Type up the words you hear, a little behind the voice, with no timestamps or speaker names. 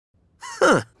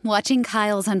Huh. Watching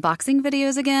Kyle's unboxing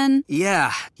videos again?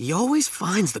 Yeah, he always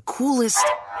finds the coolest...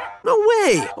 No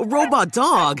way! A robot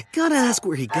dog? Gotta ask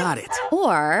where he got it.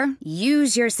 Or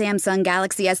use your Samsung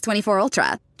Galaxy S24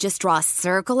 Ultra. Just draw a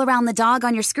circle around the dog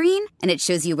on your screen, and it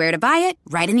shows you where to buy it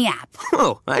right in the app.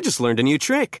 Oh, I just learned a new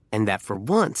trick. And that for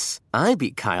once, I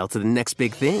beat Kyle to the next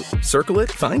big thing. Circle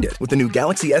it, find it with the new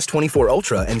Galaxy S24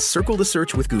 Ultra and circle the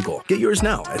search with Google. Get yours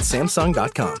now at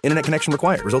Samsung.com. Internet connection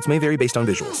required. Results may vary based on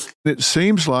visuals. It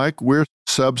seems like we're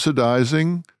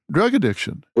subsidizing drug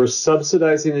addiction. We're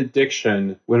subsidizing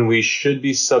addiction when we should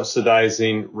be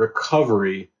subsidizing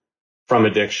recovery from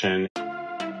addiction.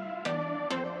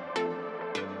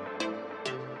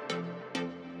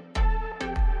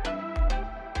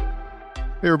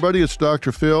 Hey everybody, it's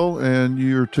Dr. Phil, and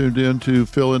you're tuned in to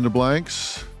Fill in the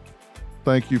Blanks.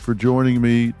 Thank you for joining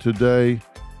me today.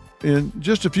 In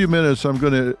just a few minutes, I'm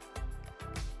going to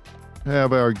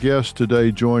have our guest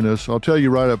today join us. I'll tell you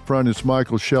right up front, it's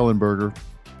Michael Shellenberger.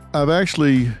 I've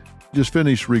actually just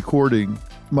finished recording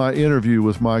my interview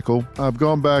with Michael. I've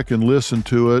gone back and listened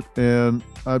to it, and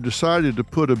I've decided to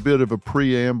put a bit of a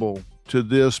preamble to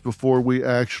this before we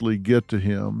actually get to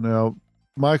him. Now,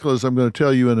 Michael, as I'm going to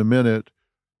tell you in a minute,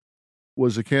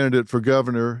 was a candidate for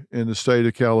governor in the state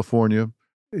of California.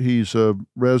 He's a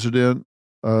resident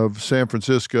of San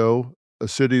Francisco, a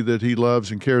city that he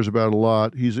loves and cares about a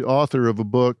lot. He's the author of a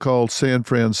book called San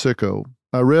Fransicko.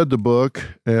 I read the book,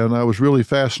 and I was really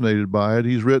fascinated by it.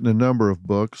 He's written a number of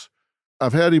books.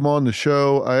 I've had him on the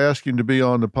show. I asked him to be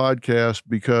on the podcast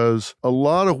because a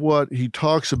lot of what he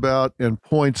talks about and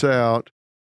points out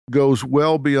goes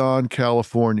well beyond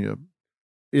California.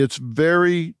 It's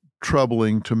very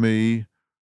troubling to me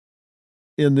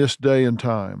in this day and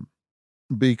time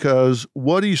because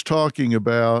what he's talking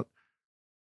about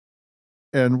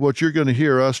and what you're going to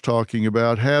hear us talking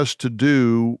about has to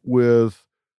do with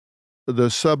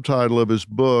the subtitle of his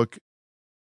book,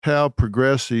 How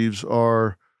Progressives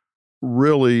Are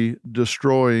Really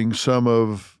Destroying Some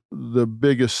of the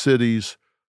Biggest Cities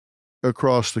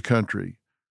Across the Country.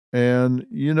 And,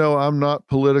 you know, I'm not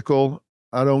political.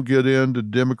 I don't get into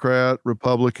Democrat,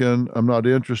 Republican. I'm not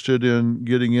interested in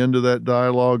getting into that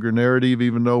dialogue or narrative,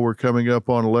 even though we're coming up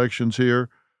on elections here.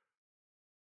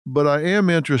 But I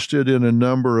am interested in a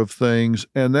number of things,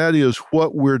 and that is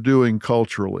what we're doing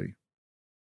culturally.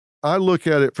 I look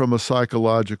at it from a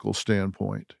psychological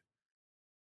standpoint.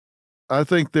 I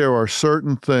think there are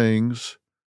certain things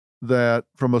that,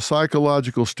 from a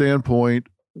psychological standpoint,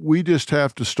 we just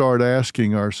have to start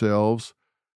asking ourselves,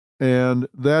 and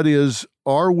that is,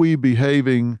 are we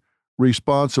behaving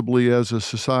responsibly as a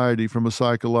society from a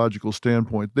psychological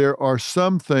standpoint? There are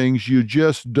some things you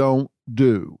just don't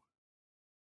do.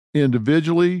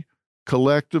 Individually,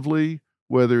 collectively,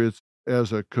 whether it's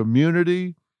as a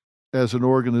community, as an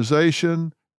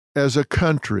organization, as a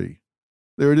country,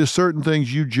 there are just certain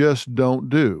things you just don't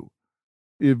do.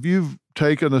 If you've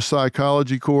taken a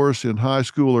psychology course in high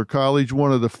school or college,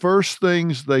 one of the first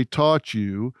things they taught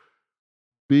you,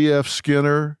 B.F.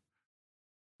 Skinner,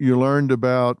 you learned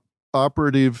about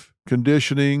operative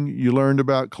conditioning, you learned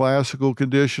about classical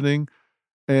conditioning,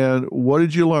 and what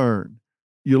did you learn?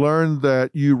 You learned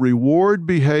that you reward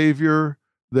behavior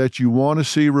that you want to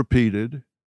see repeated,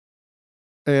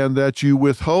 and that you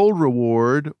withhold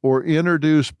reward or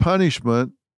introduce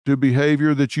punishment to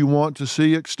behavior that you want to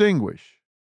see extinguish.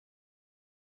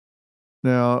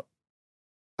 Now,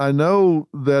 I know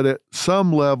that at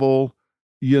some level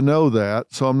you know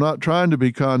that, so I'm not trying to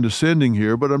be condescending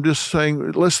here, but I'm just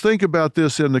saying, let's think about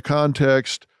this in the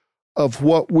context of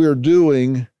what we're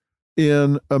doing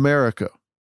in America.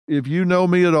 If you know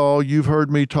me at all, you've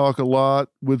heard me talk a lot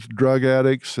with drug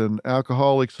addicts and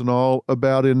alcoholics and all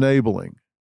about enabling.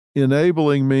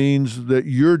 Enabling means that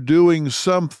you're doing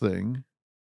something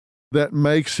that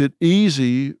makes it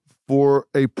easy for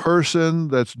a person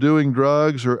that's doing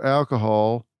drugs or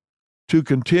alcohol to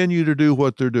continue to do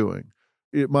what they're doing.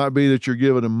 It might be that you're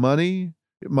giving them money.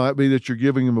 It might be that you're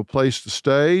giving them a place to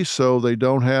stay so they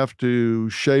don't have to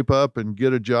shape up and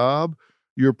get a job.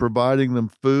 You're providing them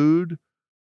food,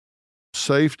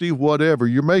 safety, whatever.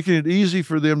 You're making it easy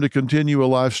for them to continue a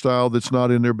lifestyle that's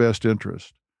not in their best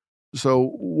interest. So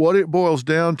what it boils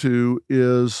down to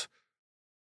is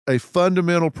a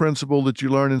fundamental principle that you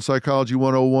learn in Psychology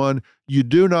 101. You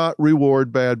do not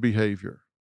reward bad behavior.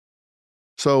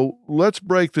 So let's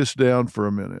break this down for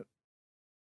a minute.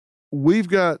 We've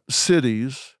got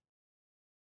cities,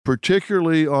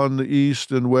 particularly on the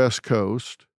East and West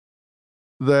Coast,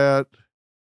 that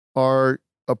are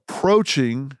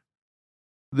approaching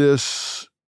this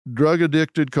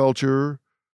drug-addicted culture,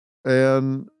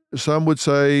 and some would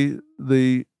say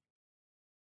the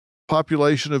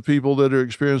population of people that are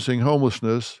experiencing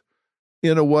homelessness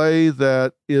in a way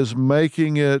that is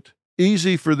making it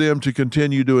easy for them to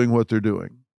continue doing what they're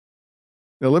doing.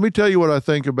 Now, let me tell you what I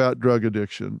think about drug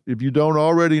addiction. If you don't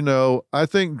already know, I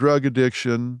think drug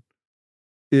addiction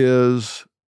is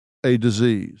a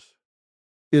disease.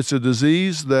 It's a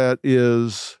disease that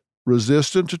is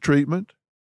resistant to treatment,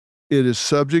 it is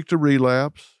subject to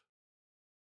relapse,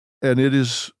 and it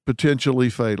is potentially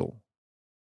fatal.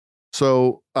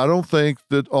 So I don't think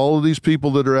that all of these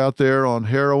people that are out there on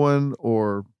heroin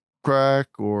or crack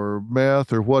or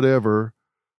meth or whatever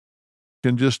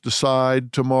can just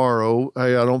decide tomorrow,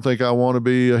 hey, I don't think I want to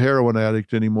be a heroin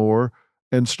addict anymore,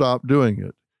 and stop doing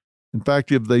it. In fact,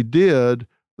 if they did,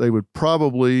 they would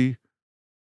probably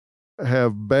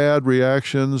have bad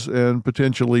reactions and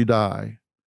potentially die,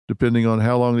 depending on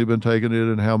how long they've been taking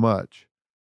it and how much.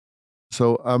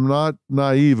 So I'm not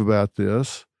naive about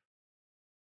this.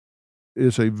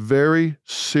 It's a very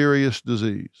serious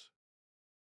disease.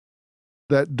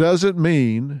 That doesn't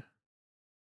mean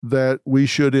that we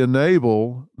should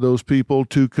enable those people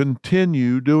to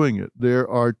continue doing it. There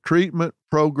are treatment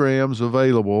programs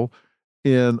available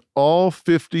in all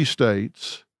 50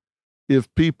 states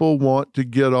if people want to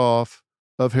get off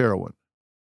of heroin,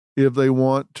 if they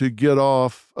want to get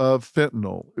off of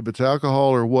fentanyl, if it's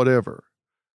alcohol or whatever.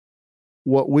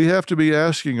 What we have to be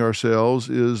asking ourselves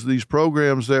is these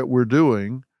programs that we're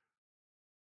doing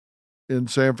in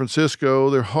San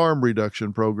Francisco, they're harm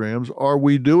reduction programs. Are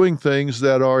we doing things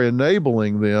that are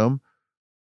enabling them,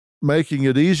 making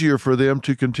it easier for them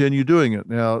to continue doing it?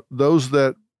 Now, those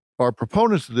that are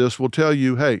proponents of this will tell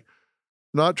you, hey,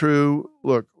 not true.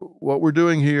 Look, what we're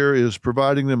doing here is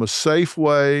providing them a safe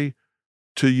way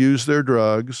to use their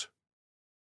drugs.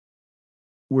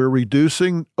 We're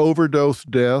reducing overdose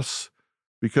deaths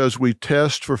because we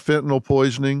test for fentanyl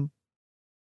poisoning.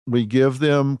 We give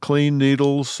them clean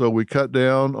needles, so we cut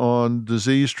down on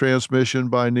disease transmission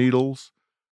by needles.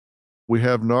 We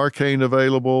have Narcan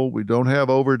available. We don't have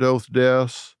overdose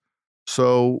deaths.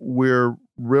 So we're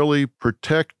really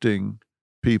protecting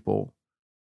people.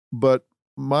 But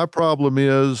my problem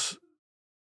is,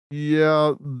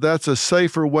 yeah, that's a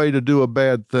safer way to do a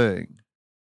bad thing.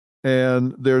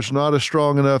 And there's not a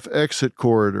strong enough exit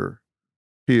corridor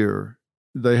here.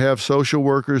 They have social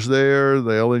workers there.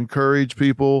 They'll encourage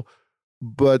people,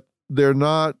 but they're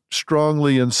not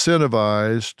strongly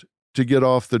incentivized to get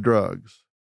off the drugs.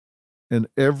 And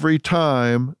every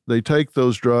time they take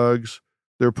those drugs,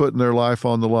 they're putting their life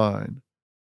on the line.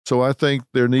 So I think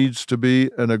there needs to be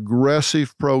an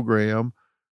aggressive program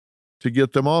to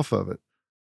get them off of it.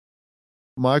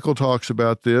 Michael talks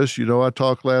about this. You know, I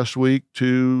talked last week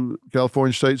to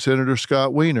California State Senator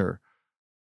Scott Wiener.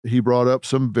 He brought up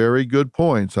some very good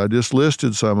points. I just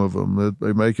listed some of them. That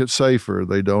they make it safer.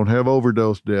 They don't have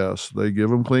overdose deaths. They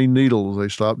give them clean needles. They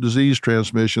stop disease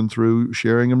transmission through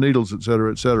sharing of needles, et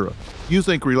cetera, et cetera. You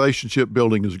think relationship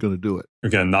building is going to do it?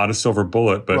 Again, not a silver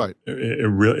bullet, but right. it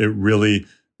really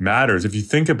matters. If you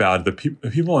think about it,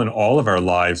 the people in all of our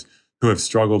lives who have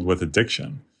struggled with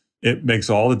addiction, it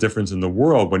makes all the difference in the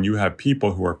world when you have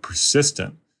people who are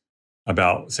persistent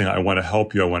about saying, I want to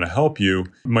help you, I want to help you.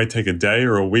 It might take a day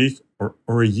or a week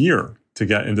or a year to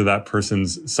get into that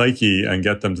person's psyche and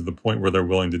get them to the point where they're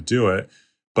willing to do it.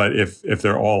 But if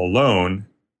they're all alone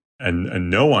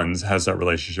and no one has that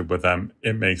relationship with them,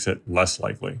 it makes it less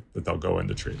likely that they'll go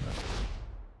into treatment.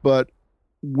 But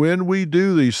when we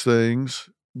do these things,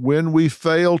 when we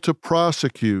fail to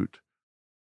prosecute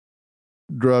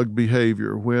drug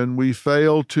behavior, when we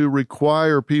fail to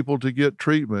require people to get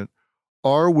treatment,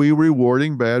 are we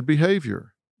rewarding bad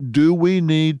behavior? Do we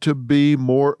need to be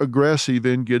more aggressive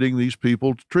in getting these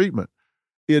people to treatment?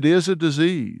 It is a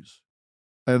disease.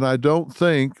 And I don't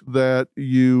think that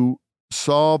you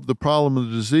solve the problem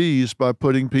of the disease by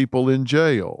putting people in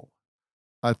jail.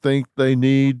 I think they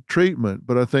need treatment,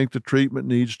 but I think the treatment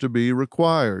needs to be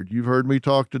required. You've heard me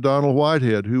talk to Donald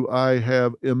Whitehead, who I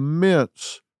have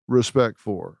immense respect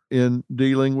for in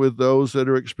dealing with those that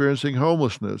are experiencing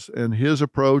homelessness, and his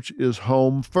approach is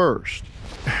home first.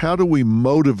 How do we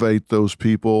motivate those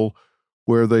people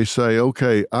where they say,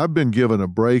 okay, I've been given a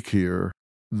break here.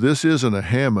 This isn't a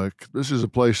hammock. This is a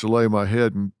place to lay my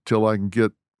head until I can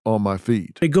get on my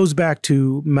feet. It goes back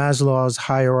to Maslow's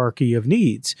hierarchy of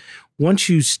needs. Once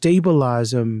you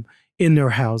stabilize them in their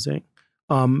housing,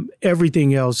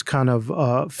 everything else kind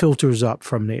of filters up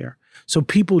from there. So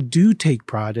people do take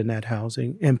pride in that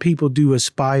housing, and people do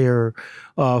aspire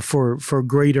for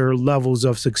greater levels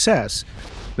of success.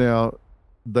 Now,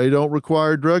 they don't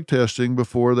require drug testing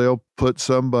before they'll put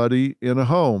somebody in a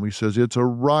home. He says it's a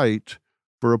right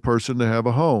for a person to have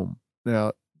a home.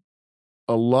 Now,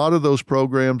 a lot of those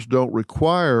programs don't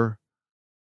require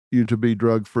you to be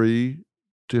drug-free,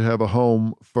 to have a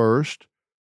home first,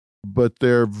 but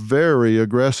they're very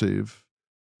aggressive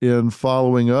in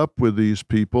following up with these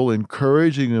people,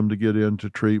 encouraging them to get into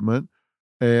treatment,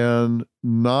 and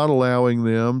not allowing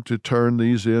them to turn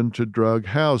these into drug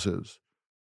houses.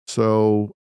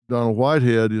 So Donald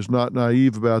Whitehead is not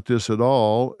naive about this at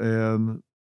all, and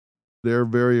they're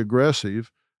very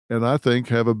aggressive, and I think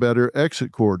have a better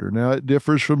exit corridor. Now, it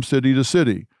differs from city to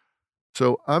city.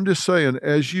 So I'm just saying,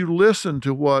 as you listen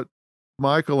to what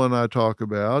Michael and I talk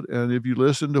about, and if you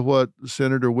listen to what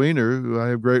Senator Weiner, who I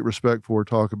have great respect for,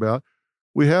 talk about,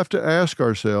 we have to ask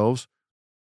ourselves,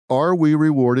 are we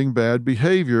rewarding bad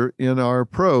behavior in our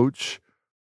approach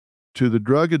to the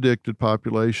drug-addicted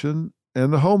population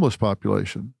and the homeless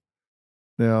population?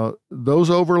 Now, those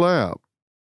overlap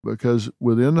because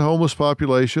within the homeless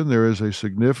population, there is a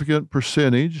significant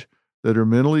percentage that are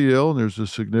mentally ill, and there's a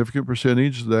significant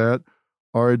percentage that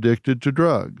are addicted to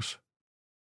drugs.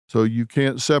 So you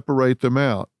can't separate them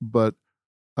out. But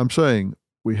I'm saying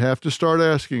we have to start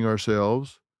asking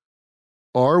ourselves,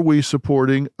 are we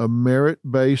supporting a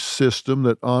merit-based system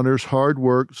that honors hard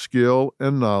work, skill,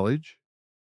 and knowledge?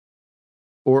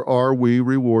 Or are we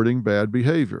rewarding bad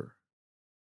behavior?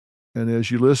 And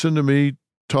as you listen to me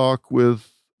talk with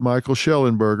Michael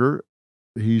Shellenberger,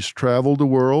 he's traveled the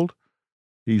world.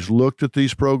 He's looked at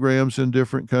these programs in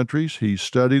different countries. He's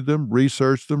studied them,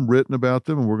 researched them, written about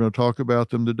them, and we're going to talk about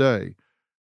them today.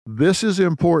 This is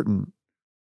important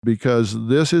because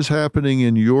this is happening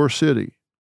in your city,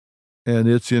 and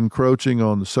it's encroaching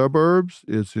on the suburbs.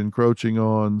 It's encroaching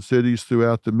on cities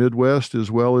throughout the Midwest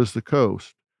as well as the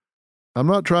coast. I'm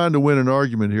not trying to win an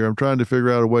argument here. I'm trying to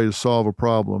figure out a way to solve a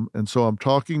problem. And so I'm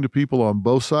talking to people on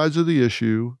both sides of the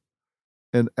issue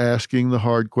and asking the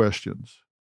hard questions.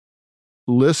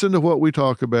 Listen to what we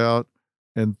talk about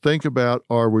and think about,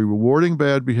 are we rewarding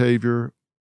bad behavior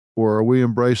or are we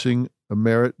embracing a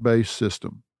merit-based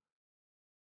system?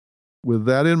 With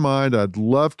that in mind, I'd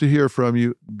love to hear from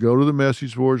you. Go to the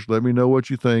message boards. Let me know what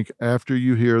you think after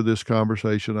you hear this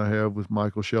conversation I have with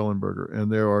Michael Shellenberger. And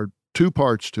there are two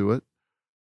parts to it,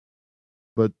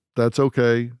 but that's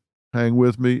okay. Hang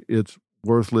with me. It's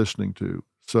worth listening to.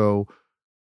 So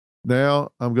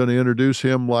now I'm going to introduce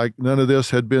him like none of this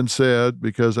had been said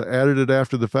because I added it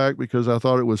after the fact because I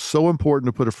thought it was so important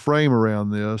to put a frame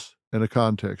around this and a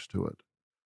context to it.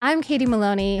 I'm Katie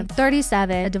Maloney, I'm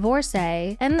 37, a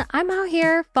divorcee, and I'm out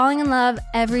here falling in love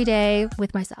every day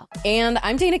with myself. And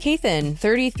I'm Dana Cathan,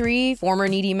 33, former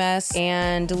needy mess,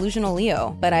 and delusional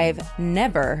Leo, but I've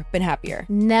never been happier.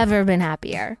 Never been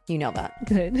happier. You know that.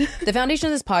 Good. The foundation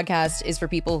of this podcast is for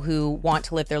people who want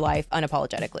to live their life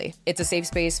unapologetically. It's a safe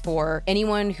space for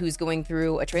anyone who's going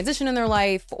through a transition in their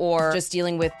life or just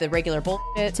dealing with the regular bullshit.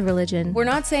 It's a religion. We're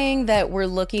not saying that we're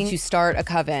looking to start a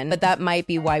coven, but that might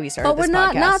be why we started this podcast.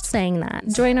 But we're not saying that.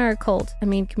 Join our cult.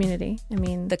 Community.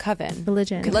 The coven.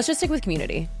 Religion. Okay, let's just stick with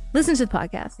community. Listen to the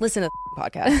podcast. Listen to the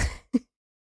podcast.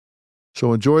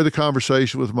 So enjoy the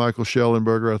conversation with Michael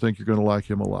Shellenberger. I think you're going to like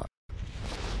him a lot.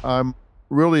 I'm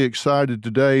really excited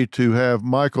today to have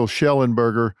Michael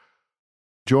Shellenberger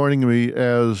joining me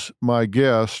as my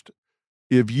guest.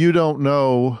 If you don't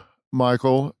know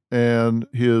Michael and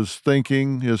his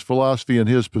thinking, his philosophy, and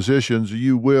his positions,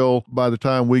 you will by the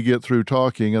time we get through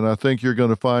talking. And I think you're going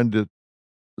to find it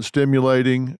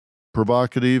stimulating,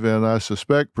 provocative, and I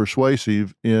suspect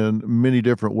persuasive in many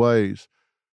different ways.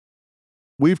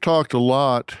 We've talked a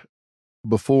lot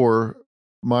before,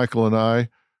 Michael and I,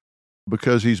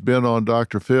 because he's been on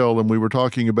Dr. Phil, and we were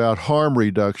talking about harm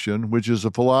reduction, which is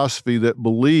a philosophy that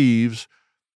believes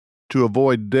to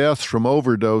avoid deaths from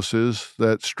overdoses,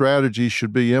 that strategies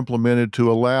should be implemented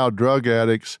to allow drug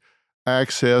addicts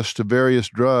access to various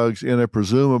drugs in a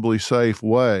presumably safe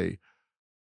way.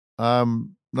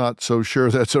 I'm not so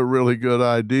sure that's a really good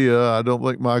idea. I don't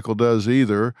think Michael does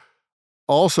either.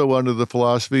 Also, under the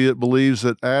philosophy, it believes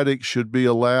that addicts should be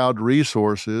allowed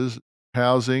resources,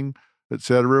 housing,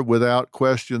 etc., without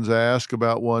questions asked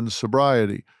about one's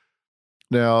sobriety.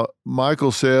 Now,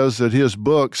 Michael says that his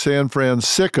book, San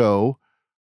Fransicko,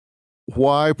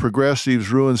 Why Progressives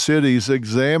Ruin Cities,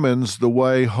 examines the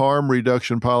way harm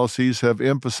reduction policies have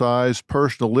emphasized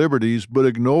personal liberties but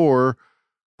ignore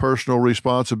personal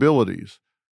responsibilities.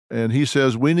 And he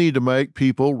says we need to make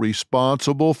people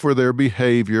responsible for their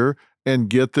behavior and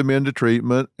get them into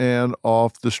treatment and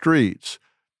off the streets.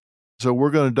 So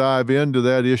we're going to dive into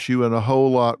that issue and a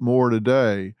whole lot more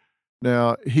today.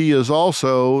 Now, he is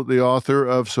also the author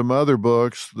of some other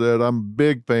books that I'm a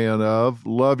big fan of,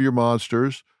 Love Your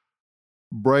Monsters,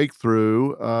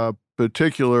 Breakthrough,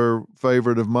 particular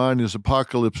favorite of mine is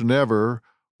Apocalypse Never,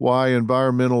 Why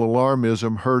Environmental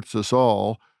Alarmism Hurts Us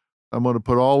All. I'm going to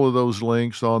put all of those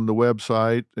links on the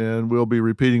website, and we'll be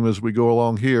repeating them as we go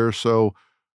along here. So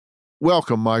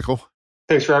welcome, Michael.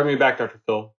 Thanks for having me back, Dr.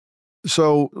 Phil.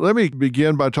 So let me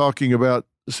begin by talking about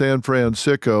San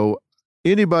Fransicko.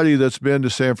 Anybody that's been to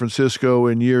San Francisco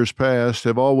in years past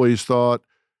have always thought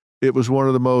it was one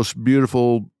of the most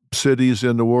beautiful cities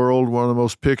in the world, one of the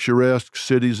most picturesque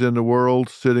cities in the world,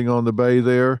 sitting on the bay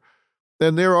there.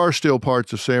 And there are still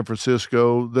parts of San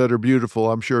Francisco that are beautiful.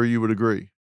 I'm sure you would agree.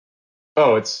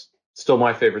 Oh, it's still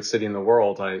my favorite city in the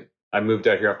world. I moved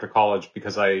out here after college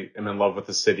because I am in love with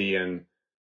the city, and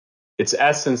its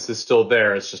essence is still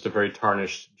there. It's just a very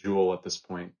tarnished jewel at this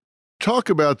point. Talk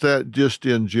about that just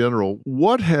in general.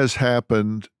 What has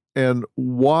happened and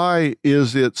why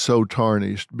is it so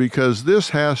tarnished? Because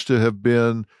this has to have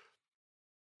been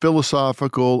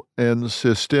philosophical and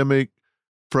systemic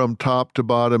from top to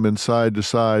bottom and side to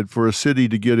side for a city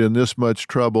to get in this much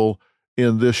trouble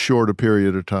in this short a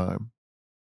period of time.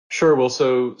 Sure. Well,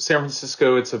 so San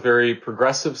Francisco, it's a very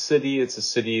progressive city. It's a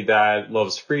city that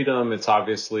loves freedom. It's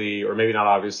obviously, or maybe not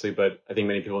obviously, but I think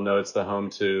many people know it's the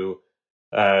home to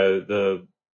the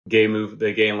gay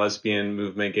and lesbian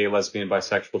movement, gay, lesbian,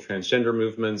 bisexual, transgender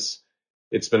movements.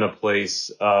 It's been a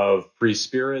place of free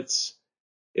spirits.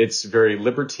 It's very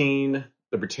libertarian.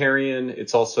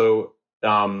 It's also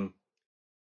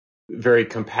very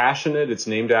compassionate. It's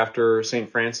named after St.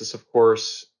 Francis, of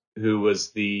course, who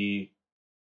was the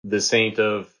saint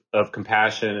of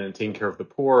compassion and taking care of the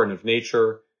poor and of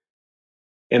nature.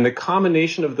 And the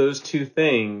combination of those two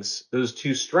things, those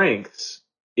two strengths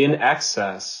in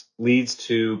excess, leads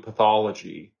to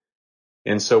pathology.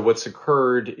 And so what's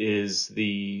occurred is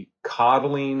the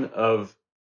coddling of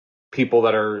people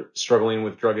that are struggling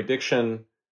with drug addiction,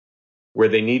 where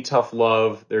they need tough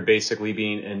love. They're basically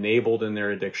being enabled in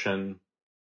their addiction.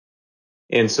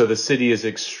 And so the city is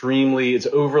it's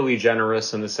overly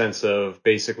generous in the sense of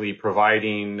basically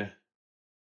providing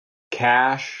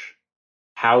cash,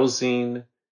 housing,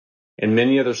 and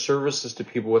many other services to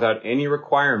people without any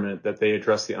requirement that they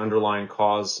address the underlying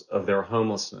cause of their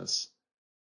homelessness.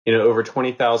 Over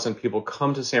 20,000 people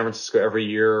come to San Francisco every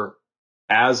year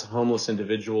as homeless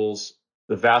individuals,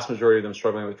 the vast majority of them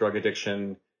struggling with drug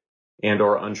addiction and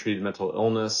or untreated mental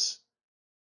illness.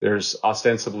 There's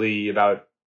ostensibly about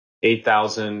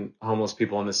 8,000 homeless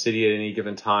people in the city at any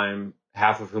given time,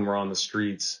 half of whom are on the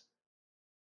streets.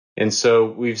 And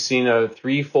so we've seen a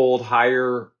threefold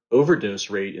higher overdose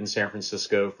rate in San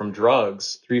Francisco from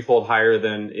drugs, threefold higher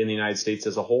than in the United States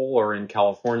as a whole or in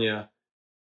California.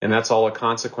 And that's all a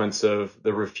consequence of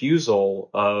the refusal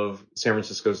of San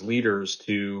Francisco's leaders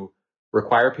to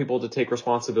require people to take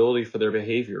responsibility for their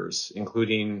behaviors,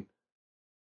 including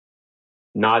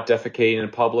not defecating in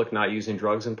public, not using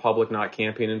drugs in public, not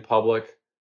camping in public.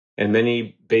 And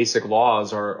many basic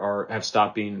laws have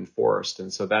stopped being enforced.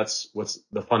 And so that's what's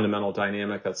the fundamental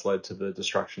dynamic that's led to the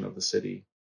destruction of the city.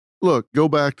 Look, go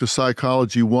back to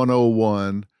Psychology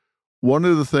 101. One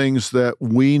of the things that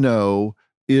we know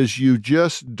is you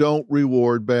just don't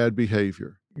reward bad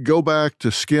behavior. Go back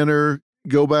to Skinner,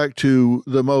 go back to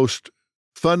the most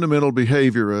fundamental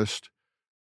behaviorist,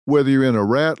 whether you're in a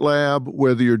rat lab,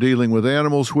 whether you're dealing with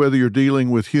animals, whether you're dealing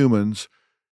with humans,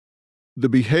 the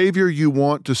behavior you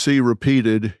want to see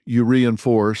repeated, you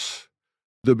reinforce.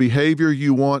 The behavior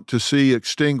you want to see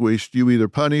extinguished, you either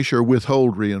punish or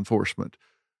withhold reinforcement.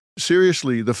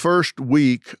 Seriously, the first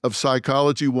week of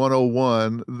Psychology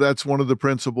 101, that's one of the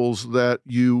principles that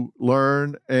you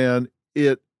learn, and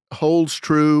it holds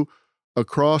true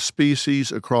across species,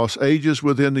 across ages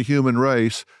within the human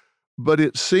race. But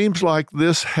it seems like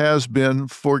this has been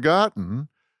forgotten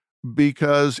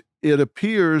because it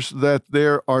appears that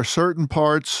there are certain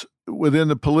parts within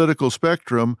the political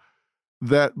spectrum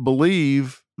that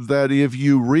believe that if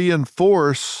you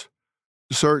reinforce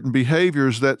certain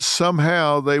behaviors, that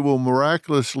somehow they will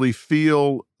miraculously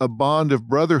feel a bond of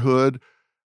brotherhood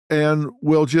and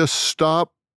will just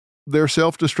stop their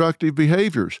self-destructive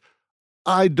behaviors.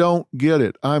 I don't get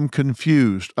it. I'm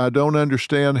confused. I don't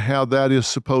understand how that is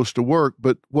supposed to work.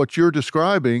 But what you're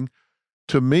describing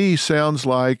to me sounds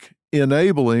like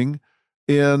enabling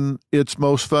in its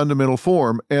most fundamental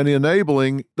form. And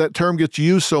enabling, that term gets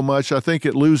used so much, I think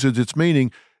it loses its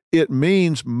meaning. It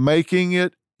means making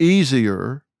it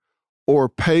easier or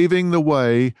paving the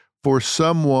way for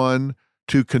someone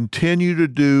to continue to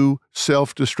do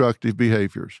self-destructive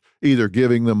behaviors, either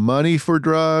giving them money for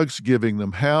drugs, giving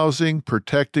them housing,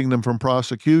 protecting them from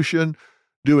prosecution,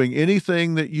 doing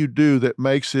anything that you do that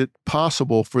makes it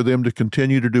possible for them to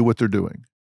continue to do what they're doing.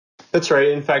 That's right.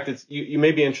 In fact, you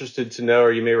may be interested to know,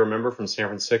 or you may remember from San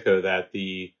Fransicko, that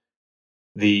the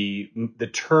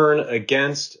turn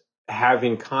against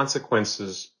having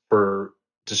consequences for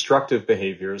destructive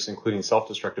behaviors, including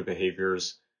self-destructive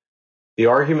behaviors, the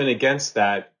argument against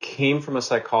that came from a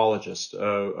psychologist,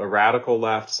 a radical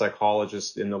left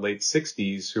psychologist in the late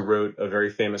 60s who wrote a very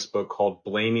famous book called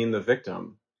Blaming the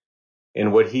Victim.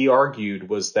 And what he argued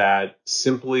was that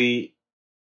simply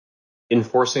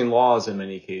enforcing laws in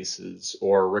many cases,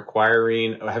 or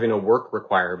having a work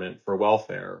requirement for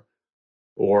welfare,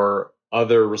 or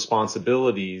other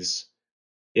responsibilities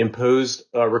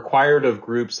required of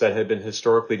groups that had been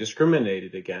historically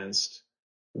discriminated against,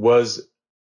 was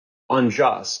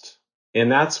unjust.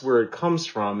 And that's where it comes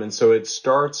from. And so it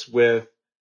starts with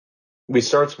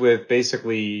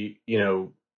basically,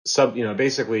 basically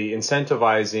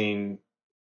incentivizing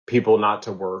people not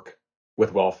to work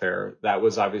with welfare. That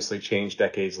was obviously changed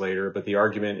decades later, but the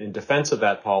argument in defense of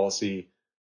that policy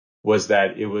was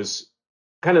that it was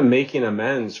kind of making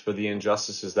amends for the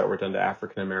injustices that were done to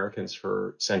African Americans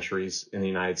for centuries in the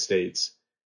United States.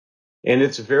 And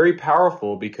it's very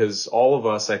powerful because all of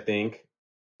us, I think,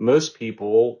 most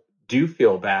people do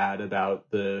feel bad about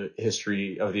the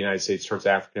history of the United States towards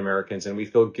African Americans, and we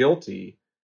feel guilty.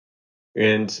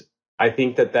 And I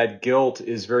think that guilt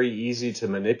is very easy to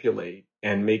manipulate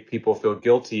and make people feel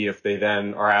guilty if they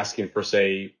then are asking for,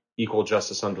 say, equal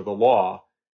justice under the law.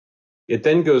 It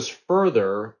then goes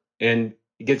further and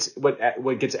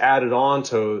what gets added on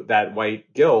to that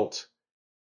white guilt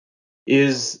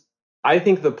is, I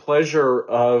think, the pleasure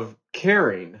of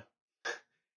caring.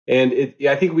 And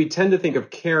I think we tend to think of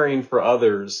caring for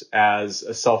others as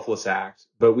a selfless act,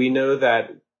 but we know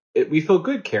that we feel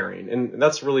good caring, and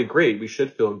that's really great. We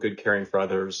should feel good caring for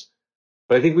others.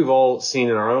 But I think we've all seen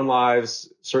in our own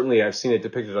lives, certainly I've seen it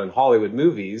depicted on Hollywood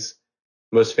movies,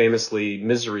 most famously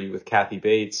Misery with Kathy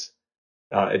Bates,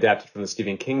 adapted from the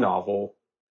Stephen King novel,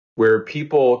 where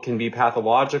people can be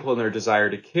pathological in their desire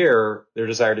to care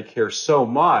so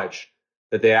much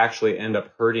that they actually end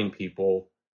up hurting people,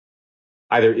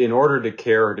 either in order to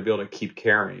care or to be able to keep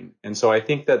caring. And so I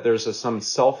think that there's some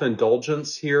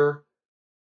self-indulgence here,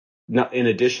 in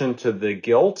addition to the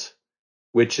guilt,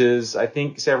 which is, I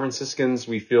think, San Franciscans,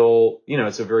 we feel,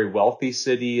 it's a very wealthy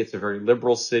city. It's a very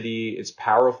liberal city. It's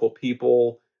powerful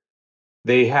people.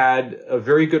 They had a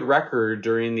very good record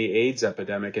during the AIDS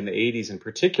epidemic in the 80s in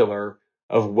particular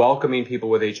of welcoming people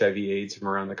with HIV/AIDS from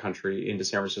around the country into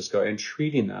San Francisco and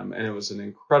treating them. And it was an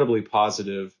incredibly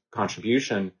positive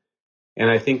contribution. And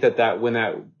I think that when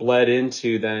that bled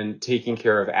into then taking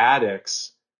care of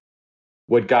addicts,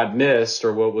 what got missed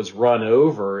or what was run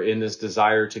over in this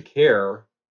desire to care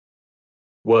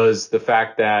was the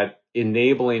fact that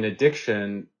enabling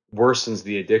addiction worsens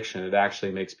the addiction. It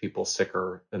actually makes people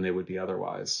sicker than they would be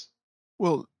otherwise.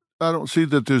 Well, I don't see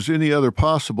that there's any other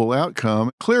possible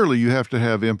outcome. Clearly, you have to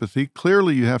have empathy.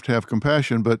 Clearly, you have to have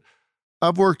compassion. But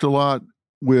I've worked a lot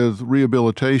with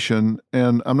rehabilitation,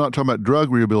 and I'm not talking about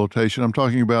drug rehabilitation. I'm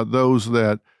talking about those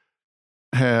that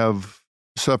have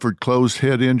suffered closed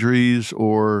head injuries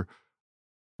or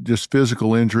just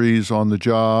physical injuries on the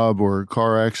job or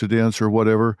car accidents or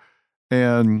whatever.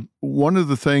 And one of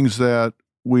the things that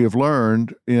we have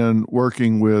learned in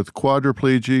working with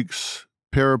quadriplegics,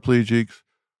 paraplegics,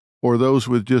 or those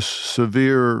with just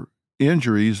severe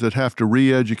injuries that have to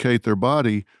re-educate their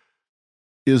body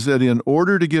is that in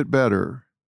order to get better,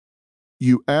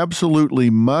 you absolutely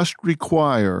must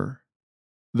require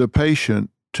the patient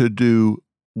to do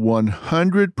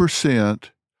 100%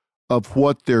 of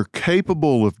what they're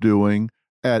capable of doing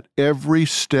at every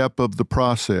step of the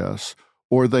process,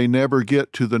 or they never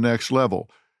get to the next level.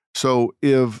 So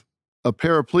if a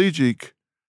paraplegic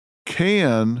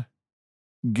can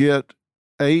get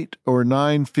 8 or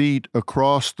 9 feet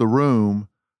across the room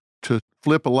to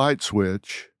flip a light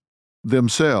switch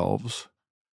themselves,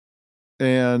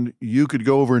 and you could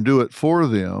go over and do it for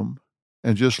them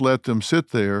and just let them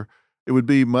sit there, it would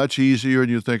be much easier, and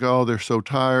you'd think, oh, they're so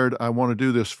tired, I want to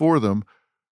do this for them.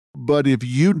 But if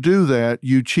you do that,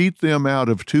 you cheat them out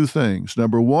of 2 things.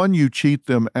 Number one, you cheat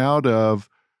them out of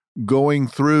going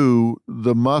through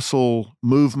the muscle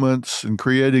movements and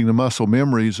creating the muscle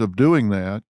memories of doing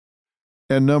that.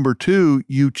 And number 2,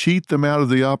 you cheat them out of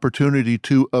the opportunity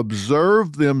to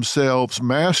observe themselves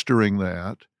mastering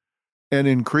that and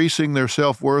increasing their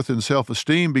self-worth and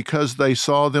self-esteem because they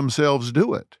saw themselves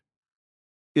do it.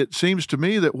 It seems to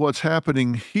me that what's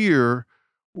happening here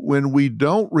when we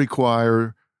don't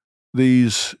require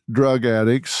these drug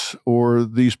addicts or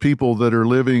these people that are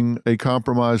living a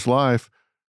compromised life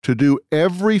to do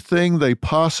everything they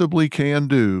possibly can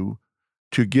do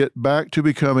to get back to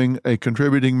becoming a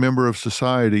contributing member of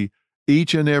society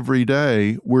each and every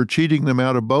day, we're cheating them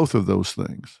out of both of those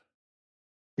things.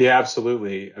 Yeah,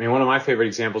 absolutely. I mean, one of my favorite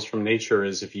examples from nature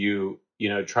is if you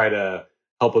try to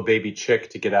help a baby chick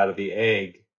to get out of the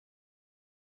egg,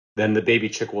 then the baby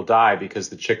chick will die because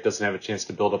the chick doesn't have a chance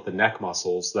to build up the neck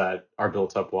muscles that are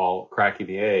built up while cracking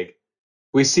the egg.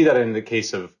 We see that in the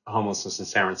case of homelessness in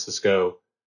San Francisco.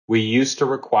 We used to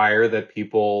require that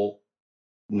people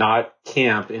not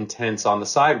camp in tents on the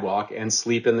sidewalk and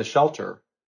sleep in the shelter.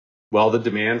 Well, the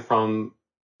demand from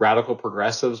radical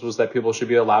progressives was that people should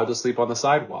be allowed to sleep on the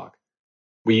sidewalk.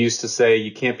 We used to say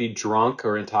you can't be drunk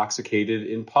or intoxicated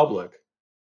in public.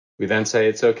 We then say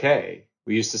it's okay.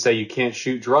 We used to say you can't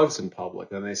shoot drugs in public.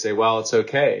 Then they say, well, it's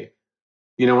okay.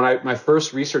 When my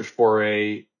first research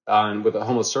foray with a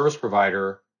homeless service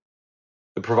provider,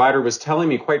 the provider was telling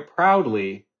me quite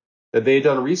proudly that they had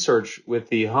done research with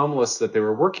the homeless that they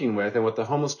were working with. And what the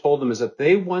homeless told them is that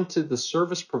they wanted the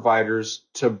service providers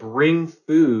to bring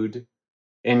food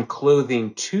and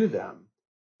clothing to them.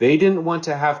 They didn't want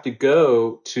to have to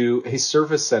go to a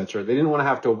service center. They didn't want to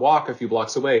have to walk a few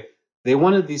blocks away. They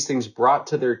wanted these things brought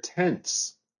to their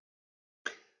tents.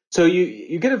 So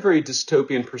you get a very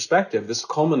dystopian perspective. This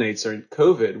culminates in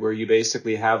COVID, where you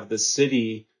basically have the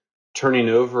city turning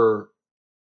over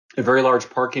a very large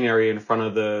parking area in front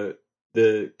of the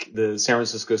San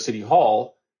Francisco City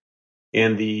Hall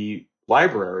and the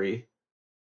library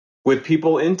with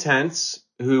people in tents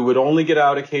who would only get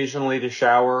out occasionally to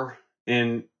shower,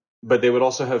 but they would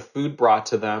also have food brought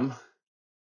to them.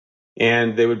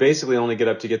 And they would basically only get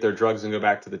up to get their drugs and go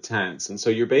back to the tents. And so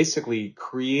you're basically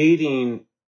creating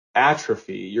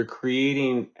atrophy. You're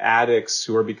creating addicts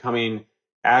who are becoming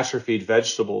atrophied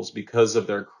vegetables because of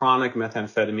their chronic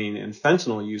methamphetamine and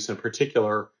fentanyl use in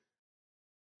particular.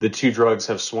 The two drugs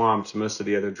have swamped most of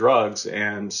the other drugs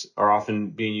and are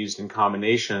often being used in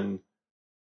combination.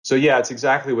 So yeah, it's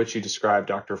exactly what you described,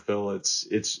 Dr. Phil.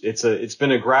 It's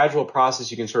been a gradual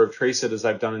process. You can sort of trace it, as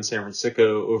I've done in San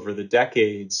Francisco, over the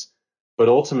decades. But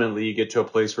ultimately, you get to a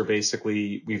place where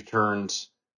basically we've turned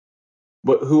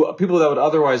people that would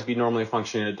otherwise be normally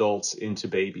functioning adults into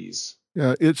babies.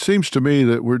 Yeah, it seems to me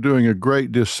that we're doing a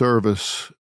great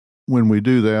disservice when we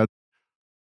do that.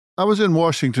 I was in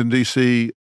Washington,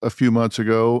 D.C. a few months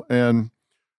ago, and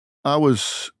I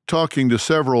was talking to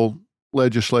several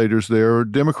legislators there,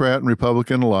 Democrat and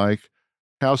Republican alike,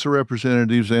 House of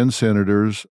Representatives and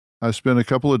senators. I spent a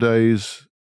couple of days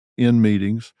in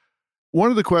meetings. One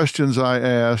of the questions I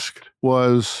asked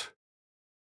was,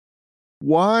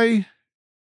 why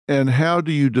and how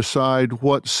do you decide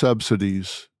what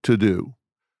subsidies to do?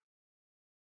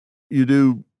 You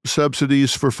do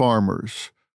subsidies for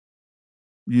farmers.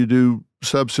 You do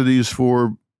subsidies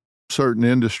for certain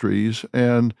industries.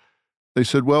 And they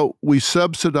said, well, we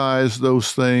subsidize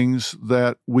those things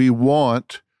that we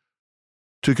want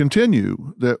to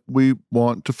continue, that we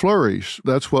want to flourish.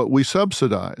 That's what we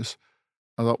subsidize.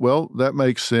 I thought, well, that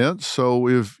makes sense. So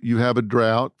if you have a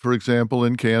drought, for example,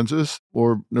 in Kansas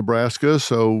or Nebraska,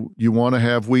 so you want to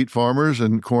have wheat farmers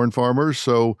and corn farmers,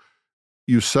 so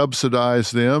you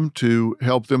subsidize them to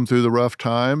help them through the rough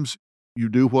times. You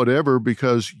do whatever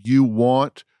because you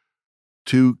want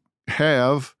to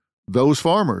have those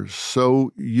farmers,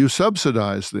 so you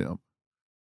subsidize them.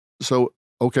 So,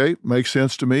 okay, makes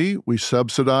sense to me. We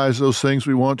subsidize those things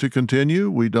we want to continue.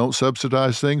 We don't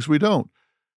subsidize things we don't.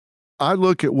 I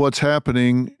look at what's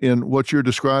happening in what you're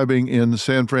describing in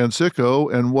San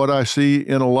Fransicko and what I see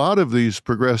in a lot of these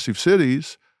progressive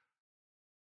cities,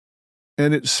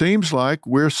 and it seems like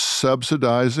we're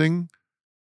subsidizing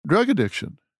drug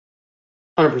addiction.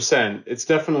 100%. It's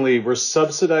definitely, we're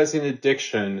subsidizing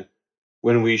addiction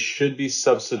when we should be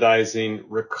subsidizing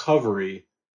recovery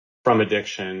from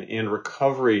addiction and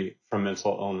recovery from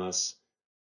mental illness.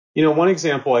 One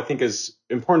example I think is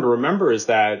important to remember is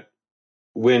that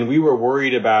when we were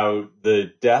worried about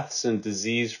the deaths and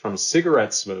disease from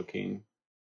cigarette smoking,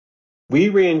 we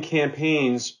ran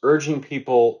campaigns urging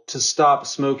people to stop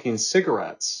smoking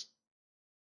cigarettes.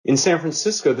 In San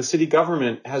Francisco, the city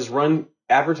government has run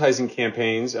advertising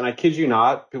campaigns, and I kid you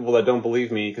not, people that don't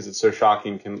believe me because it's so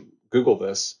shocking can Google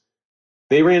this.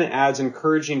 They ran ads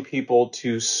encouraging people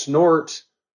to snort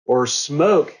or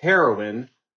smoke heroin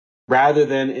rather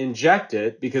than inject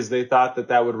it because they thought that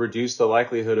that would reduce the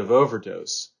likelihood of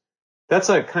overdose. That's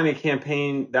a kind of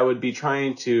campaign that would be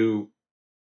trying to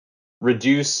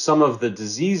reduce some of the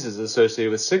diseases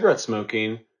associated with cigarette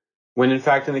smoking, when in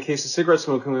fact, in the case of cigarette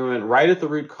smoking, we went right at the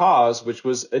root cause, which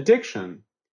was addiction.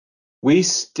 We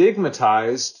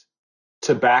stigmatized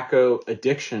tobacco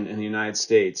addiction in the United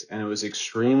States, and it was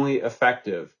extremely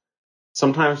effective.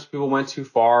 Sometimes people went too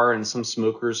far and some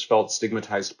smokers felt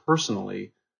stigmatized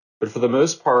personally. But for the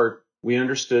most part, we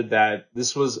understood that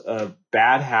this was a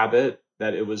bad habit,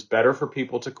 that it was better for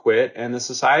people to quit, and the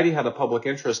society had a public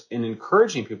interest in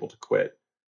encouraging people to quit.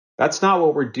 That's not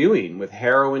what we're doing with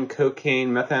heroin, cocaine,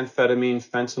 methamphetamine,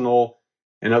 fentanyl,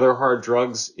 and other hard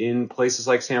drugs in places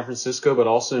like San Francisco, but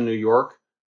also New York.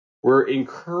 We're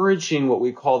encouraging what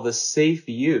we call the safe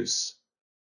use.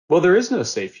 Well, there is no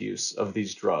safe use of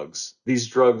these drugs. These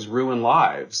drugs ruin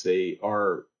lives. They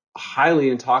are highly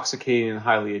intoxicating and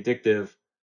highly addictive.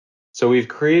 So we've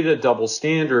created a double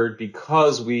standard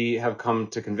because we have come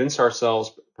to convince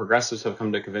ourselves, progressives have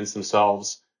come to convince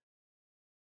themselves,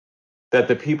 that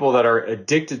the people that are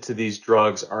addicted to these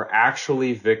drugs are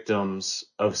actually victims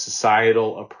of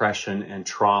societal oppression and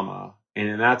trauma. And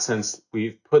in that sense,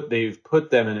 they've put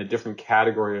them in a different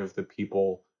category of the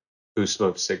people who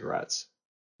smoke cigarettes.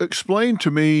 Explain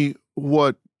to me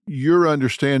what your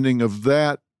understanding of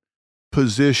that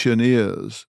position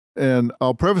is. And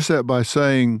I'll preface that by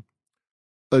saying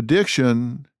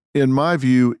addiction, in my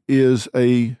view, is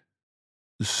a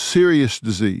serious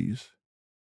disease.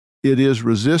 It is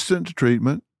resistant to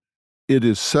treatment, it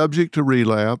is subject to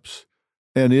relapse,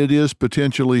 and it is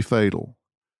potentially fatal.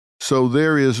 So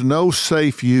there is no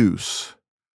safe use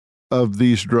of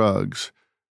these drugs.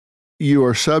 You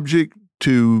are subject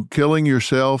to killing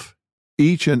yourself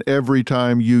each and every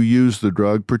time you use the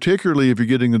drug, particularly if you're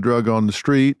getting the drug on the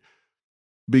street,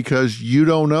 because you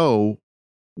don't know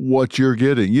what you're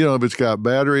getting. You know if it's got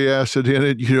battery acid in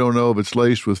it, you don't know if it's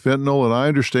laced with fentanyl. And I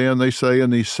understand they say in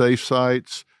these safe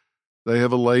sites, they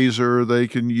have a laser they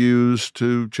can use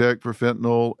to check for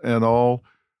fentanyl and all,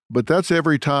 but that's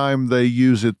every time they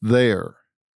use it there.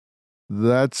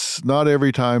 That's not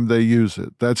every time they use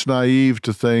it. That's naive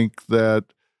to think that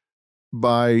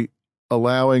by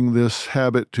allowing this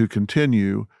habit to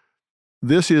continue,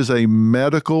 this is a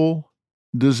medical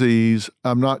disease.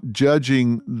 I'm not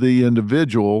judging the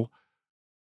individual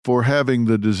for having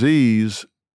the disease.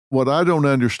 What I don't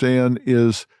understand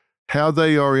is how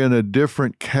they are in a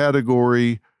different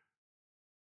category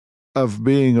of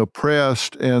being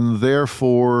oppressed and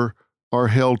therefore are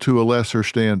held to a lesser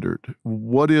standard.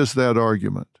 What is that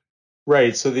argument?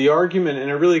 Right. So the argument,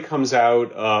 and it really comes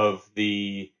out of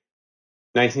the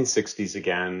 1960s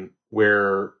again,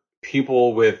 where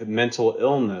people with mental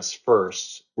illness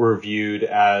first were viewed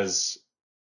as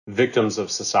victims of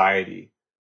society.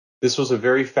 This was a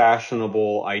very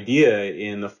fashionable idea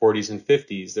in the 40s and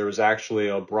 50s. There was actually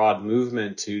a broad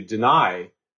movement to deny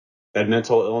that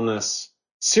mental illness,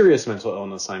 serious mental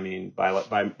illness, I mean,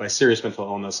 by serious mental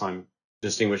illness, I'm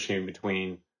distinguishing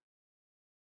between,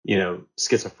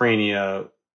 schizophrenia,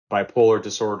 bipolar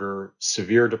disorder,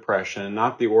 severe depression,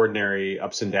 not the ordinary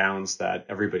ups and downs that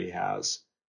everybody has.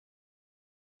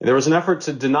 And there was an effort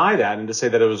to deny that and to say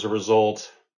that it was a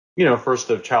result, first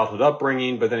of childhood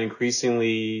upbringing, but then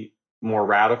increasingly more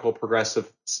radical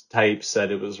progressive types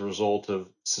said it was a result of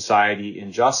society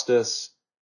injustice.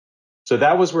 So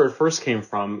that was where it first came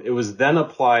from. It was then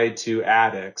applied to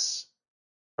addicts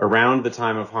around the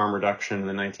time of harm reduction in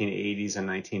the 1980s and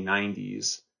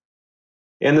 1990s.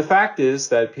 And the fact is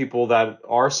that people that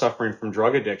are suffering from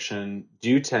drug addiction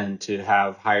do tend to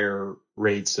have higher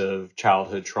rates of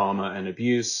childhood trauma and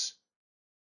abuse.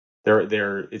 There's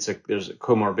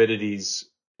comorbidities,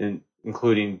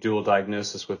 including dual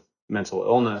diagnosis with mental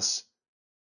illness.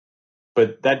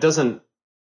 But that doesn't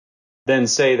then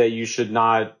say that you should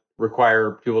not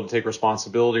require people to take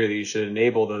responsibility or that you should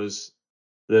enable those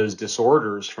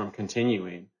disorders from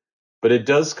continuing. But it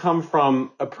does come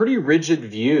from a pretty rigid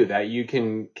view that you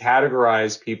can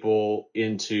categorize people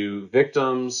into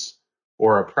victims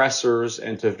or oppressors,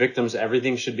 and to victims,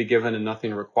 everything should be given and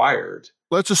nothing required.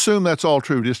 Let's assume that's all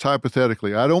true, just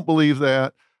hypothetically. I don't believe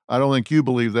that. I don't think you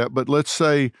believe that. But let's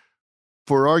say,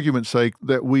 for argument's sake,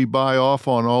 that we buy off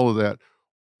on all of that.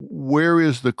 Where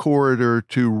is the corridor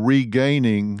to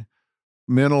regaining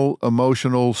mental,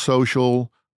 emotional,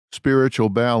 social, spiritual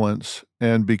balance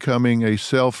and becoming a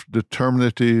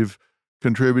self-determinative,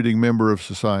 contributing member of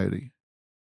society?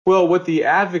 Well, what the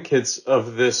advocates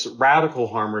of this radical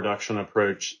harm reduction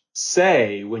approach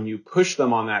say when you push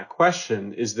them on that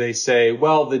question is they say,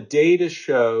 well, the data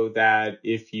show that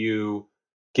if you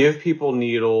give people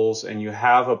needles and you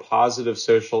have a positive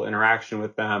social interaction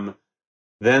with them,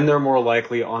 then they're more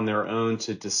likely on their own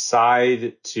to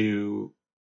decide to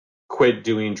quit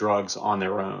doing drugs on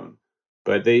their own.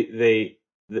 But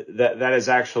that is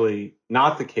actually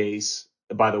not the case,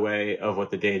 by the way, of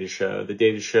what the data show. The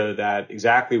data show that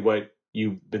exactly what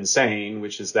you've been saying,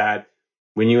 which is that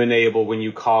when you enable, when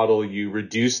you coddle, you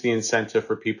reduce the incentive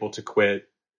for people to quit.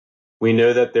 We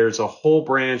know that there's a whole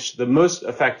branch. The most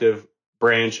effective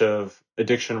branch of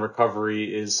addiction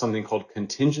recovery is something called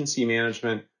contingency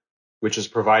management, which is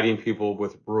providing people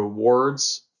with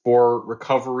rewards for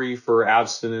recovery for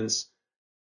abstinence,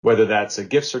 whether that's a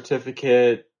gift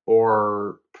certificate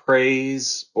or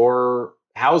praise or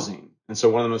housing. And so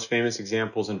one of the most famous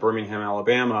examples in Birmingham,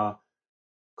 Alabama,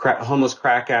 homeless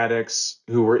crack addicts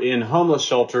who were in homeless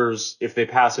shelters, if they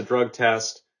pass a drug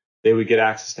test, they would get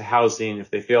access to housing.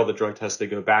 If they fail the drug test, they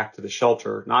go back to the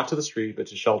shelter, not to the street, but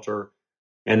to shelter.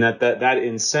 And that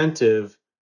incentive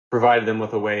provided them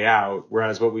with a way out.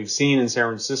 Whereas what we've seen in San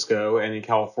Francisco and in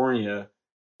California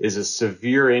is a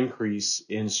severe increase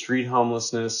in street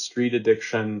homelessness, street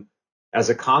addiction, as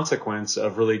a consequence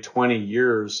of really 20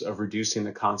 years of reducing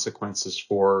the consequences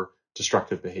for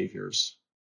destructive behaviors.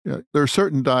 Yeah, there are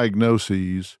certain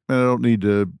diagnoses, and I don't need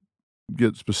to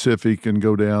get specific and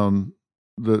go down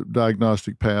the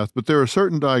diagnostic path, but there are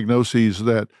certain diagnoses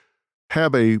that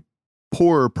have a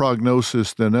poorer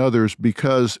prognosis than others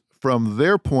because from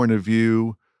their point of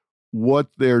view, what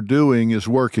they're doing is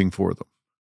working for them.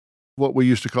 What we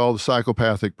used to call the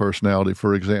psychopathic personality,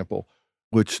 for example,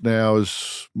 which now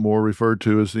is more referred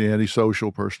to as the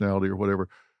antisocial personality or whatever.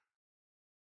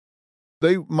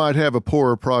 They might have a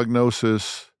poorer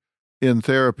prognosis in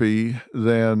therapy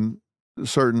than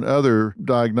certain other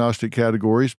diagnostic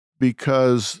categories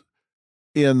because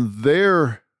in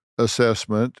their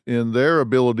assessment, in their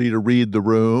ability to read the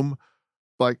room,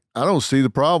 like, I don't see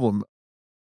the problem.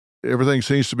 Everything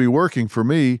seems to be working for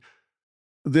me.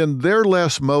 Then they're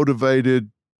less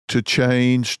motivated to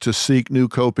change, to seek new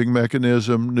coping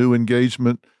mechanism, new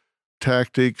engagement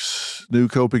tactics, new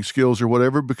coping skills or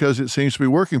whatever, because it seems to be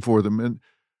working for them. And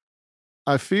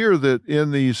I fear that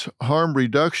in these harm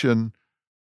reduction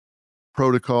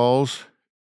protocols,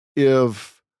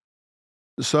 if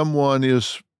someone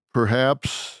is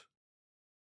perhaps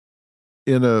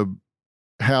in a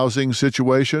housing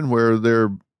situation where they're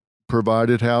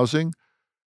provided housing,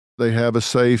 they have a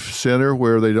safe center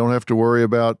where they don't have to worry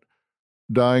about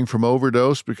dying from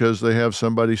overdose because they have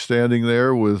somebody standing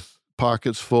there with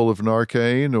pockets full of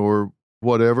Narcan or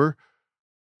whatever.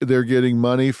 They're getting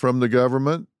money from the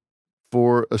government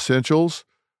for essentials.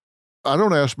 I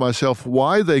don't ask myself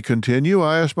why they continue.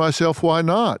 I ask myself why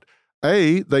not.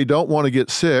 A, they don't want to get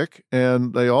sick,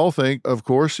 and they all think, of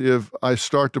course, if I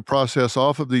start to process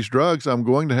off of these drugs, I'm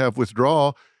going to have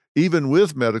withdrawal. Even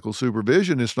with medical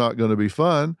supervision, it's not going to be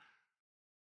fun.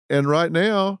 And right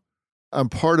now, I'm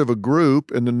part of a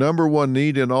group, and the number one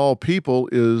need in all people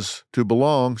is to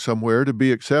belong somewhere, to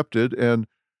be accepted. And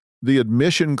the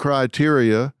admission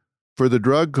criteria for the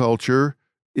drug culture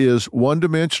is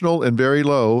one-dimensional and very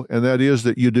low, and that is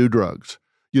that you do drugs.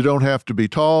 You don't have to be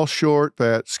tall, short,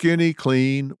 fat, skinny,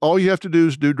 clean. All you have to do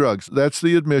is do drugs. That's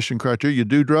the admission criteria. You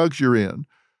do drugs, you're in.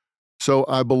 So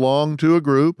I belong to a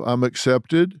group. I'm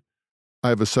accepted. I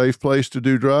have a safe place to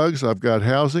do drugs. I've got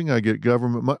housing. I get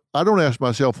government money. I don't ask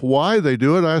myself why they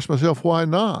do it. I ask myself why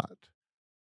not.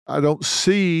 I don't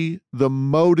see the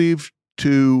motive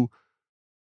to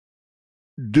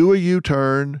do a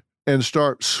U-turn and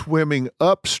start swimming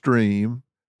upstream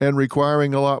and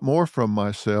requiring a lot more from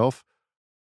myself,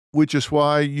 which is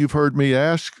why you've heard me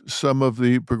ask some of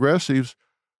the progressives,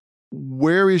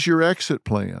 where is your exit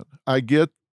plan? I get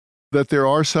that there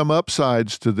are some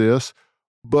upsides to this,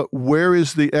 but where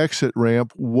is the exit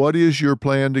ramp? What is your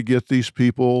plan to get these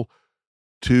people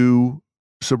to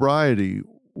sobriety?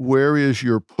 Where is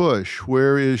your push?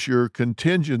 Where is your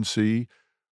contingency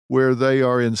where they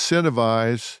are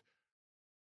incentivized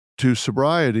to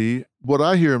sobriety? What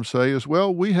I hear them say is,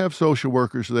 well, we have social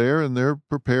workers there and they're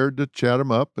prepared to chat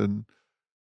them up and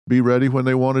be ready when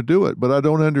they want to do it. But I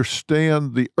don't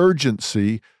understand the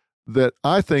urgency that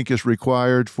I think is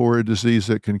required for a disease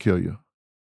that can kill you.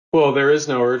 Well, there is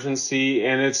no urgency,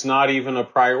 and it's not even a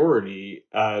priority.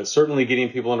 Certainly getting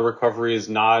people into recovery is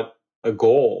not a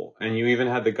goal. And you even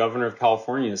had the governor of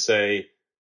California say,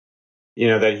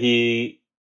 that he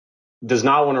does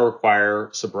not want to require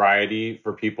sobriety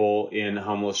for people in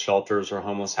homeless shelters or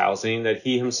homeless housing, that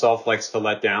he himself likes to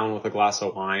let down with a glass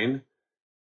of wine.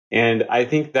 And I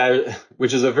think that,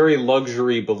 which is a very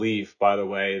luxury belief, by the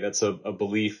way, that's a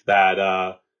belief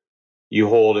that you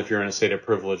hold if you're in a state of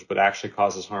privilege, but actually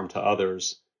causes harm to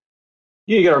others.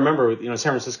 You got to remember,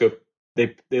 San Francisco,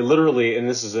 they literally, and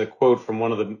this is a quote from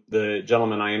one of the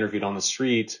gentlemen I interviewed on the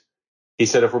street. He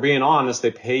said, if we're being honest,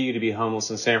 they pay you to be homeless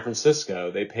in San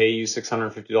Francisco. They pay you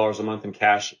 $650 a month in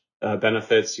cash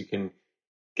benefits. You can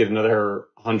get another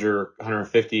 $100,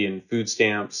 $150 in food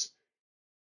stamps.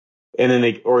 And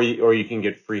then or you can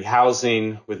get free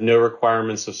housing with no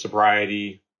requirements of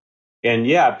sobriety. And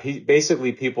yeah,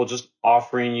 basically people just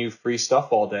offering you free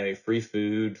stuff all day, free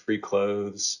food, free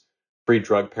clothes, free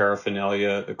drug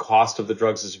paraphernalia. The cost of the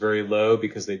drugs is very low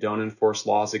because they don't enforce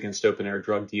laws against open air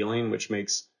drug dealing, which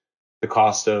makes the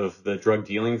cost of the drug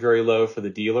dealing very low for the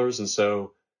dealers. And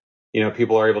so,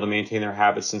 people are able to maintain their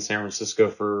habits in San Francisco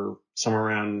for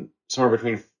somewhere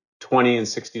between $20 and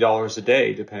 $60 a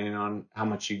day, depending on how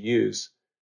much you use.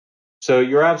 So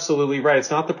you're absolutely right.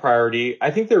 It's not the priority.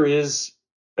 I think there is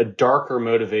a darker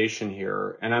motivation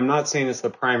here. And I'm not saying it's the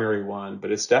primary one,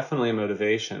 but it's definitely a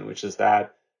motivation, which is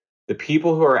that the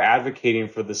people who are advocating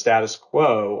for the status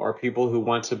quo are people who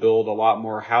want to build a lot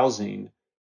more housing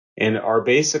and are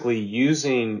basically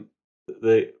using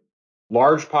the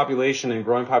large population and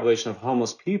growing population of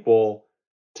homeless people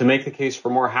to make the case for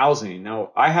more housing.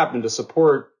 Now, I happen to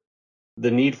support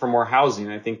the need for more housing.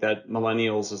 I think that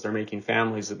millennials, as they're making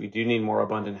families, that we do need more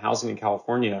abundant housing in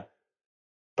California.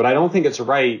 But I don't think it's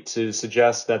right to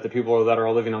suggest that the people that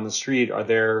are living on the street are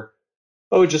there,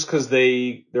 just because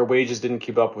their wages didn't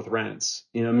keep up with rents.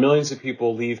 Millions of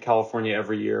people leave California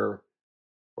every year,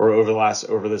 or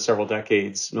over the several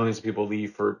decades. Millions of people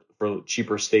leave for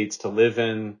cheaper states to live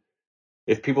in.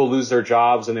 If people lose their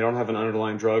jobs and they don't have an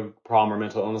underlying drug problem or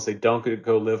mental illness, they don't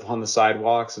go live on the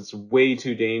sidewalks. It's way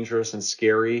too dangerous and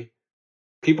scary.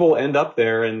 People end up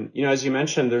there. And, as you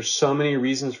mentioned, there's so many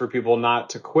reasons for people not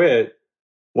to quit.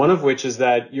 One of which is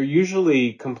that you're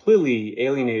usually completely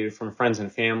alienated from friends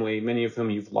and family, many of whom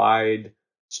you've lied,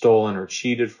 stolen, or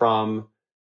cheated from.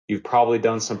 You've probably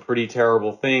done some pretty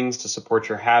terrible things to support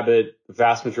your habit. The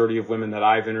vast majority of women that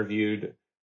I've interviewed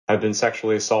have been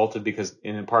sexually assaulted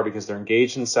in part because they're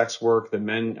engaged in sex work. The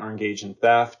men are engaged in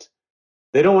theft.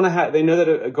 They don't want to they know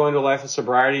that going to a life of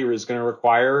sobriety is going to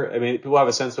require, people have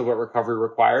a sense of what recovery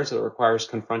requires. It requires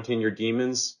confronting your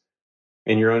demons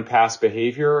and your own past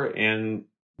behavior. And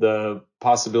the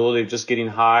possibility of just getting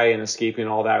high and escaping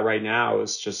all that right now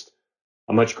is just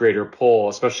a much greater pull,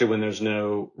 especially when there's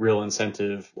no real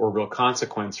incentive or real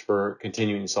consequence for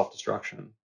continuing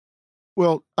self-destruction.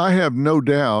 Well, I have no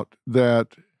doubt that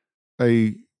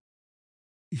a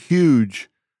huge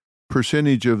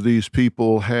percentage of these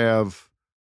people have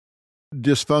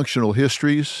dysfunctional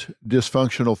histories,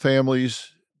 dysfunctional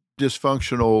families,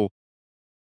 dysfunctional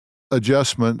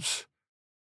adjustments.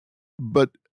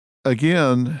 But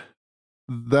again,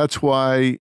 that's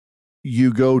why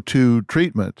you go to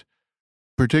treatment,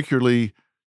 particularly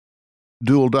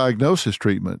dual diagnosis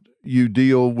treatment. You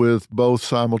deal with both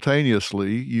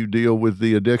simultaneously. You deal with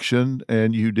the addiction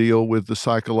and you deal with the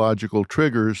psychological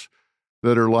triggers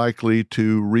that are likely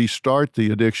to restart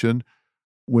the addiction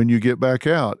when you get back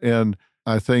out. And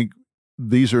I think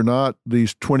these are not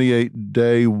these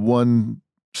 28-day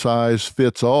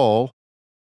one-size-fits-all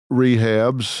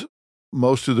rehabs.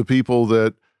 Most of the people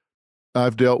that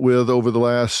I've dealt with over the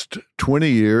last 20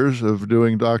 years of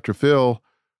doing Dr. Phil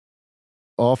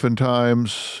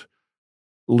oftentimes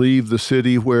leave the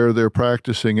city where they're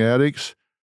practicing addicts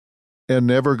and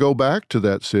never go back to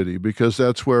that city because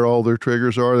that's where all their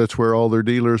triggers are, that's where all their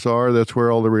dealers are, that's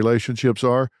where all the relationships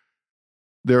are.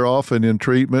 They're often in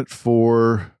treatment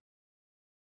for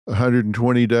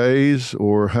 120 days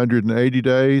or 180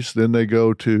 days. Then they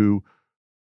go to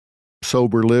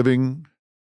sober living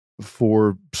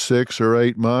for 6 or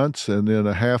 8 months, and then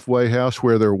a halfway house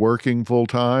where they're working full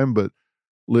time but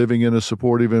living in a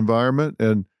supportive environment.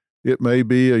 And it may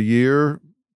be a year,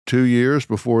 2 years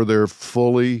before they're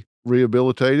fully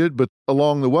rehabilitated, but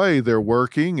along the way they're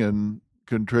working and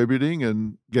contributing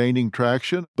and gaining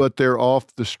traction, but they're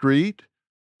off the street,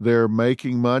 they're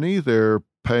making money, they're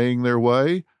paying their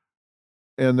way,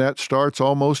 and that starts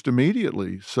almost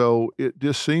immediately. So it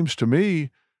just seems to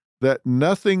me that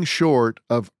nothing short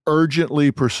of urgently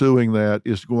pursuing that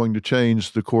is going to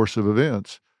change the course of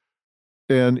events.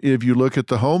 And if you look at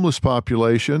the homeless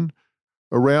population,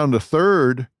 around a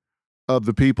third of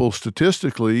the people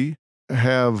statistically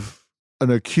have an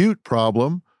acute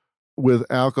problem with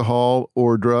alcohol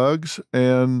or drugs,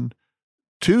 and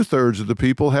 2/3 of the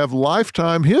people have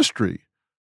lifetime history.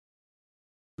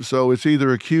 So it's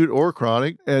either acute or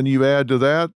chronic, and you add to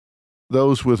that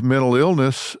those with mental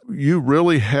illness, you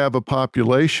really have a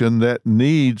population that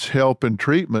needs help and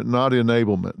treatment, not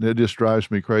enablement. It just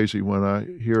drives me crazy when I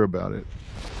hear about it.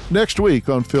 Next week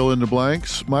on Fill in the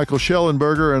Blanks, Michael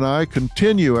Shellenberger and I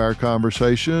continue our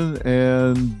conversation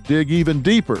and dig even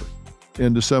deeper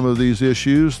into some of these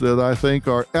issues that I think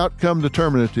are outcome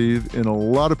determinative in a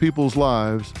lot of people's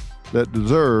lives that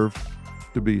deserve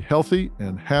to be healthy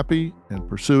and happy and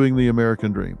pursuing the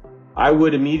American dream. I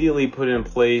would immediately put in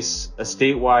place a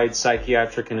statewide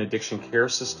psychiatric and addiction care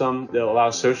system that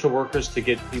allows social workers to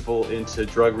get people into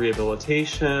drug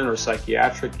rehabilitation or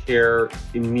psychiatric care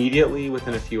immediately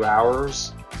within a few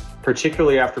hours.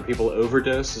 Particularly after people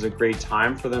overdose is a great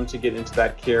time for them to get into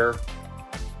that care.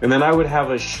 And then I would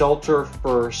have a shelter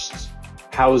first,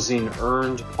 housing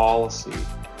earned policy